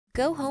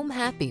Go home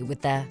happy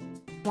with the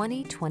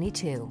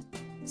 2022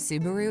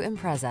 Subaru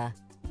Impreza.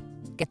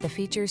 Get the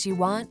features you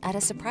want at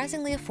a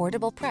surprisingly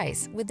affordable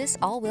price with this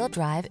all-wheel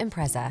drive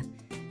Impreza.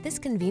 This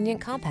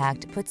convenient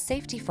compact puts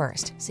safety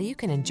first so you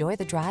can enjoy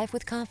the drive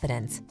with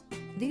confidence.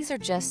 These are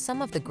just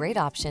some of the great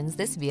options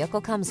this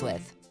vehicle comes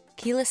with: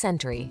 keyless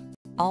entry,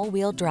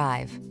 all-wheel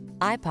drive,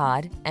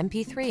 iPod,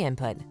 MP3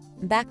 input,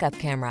 backup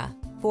camera,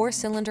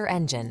 4-cylinder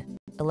engine,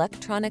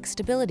 electronic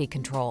stability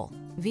control,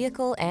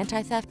 vehicle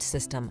anti-theft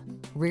system,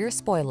 rear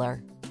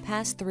spoiler,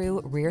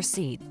 pass-through rear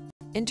seat,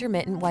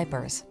 intermittent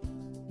wipers.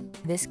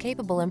 This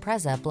capable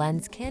Impreza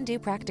blends can-do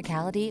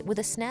practicality with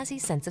a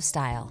snazzy sense of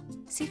style.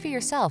 See for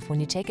yourself when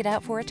you take it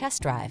out for a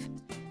test drive.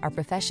 Our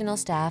professional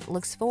staff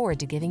looks forward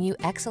to giving you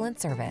excellent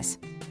service.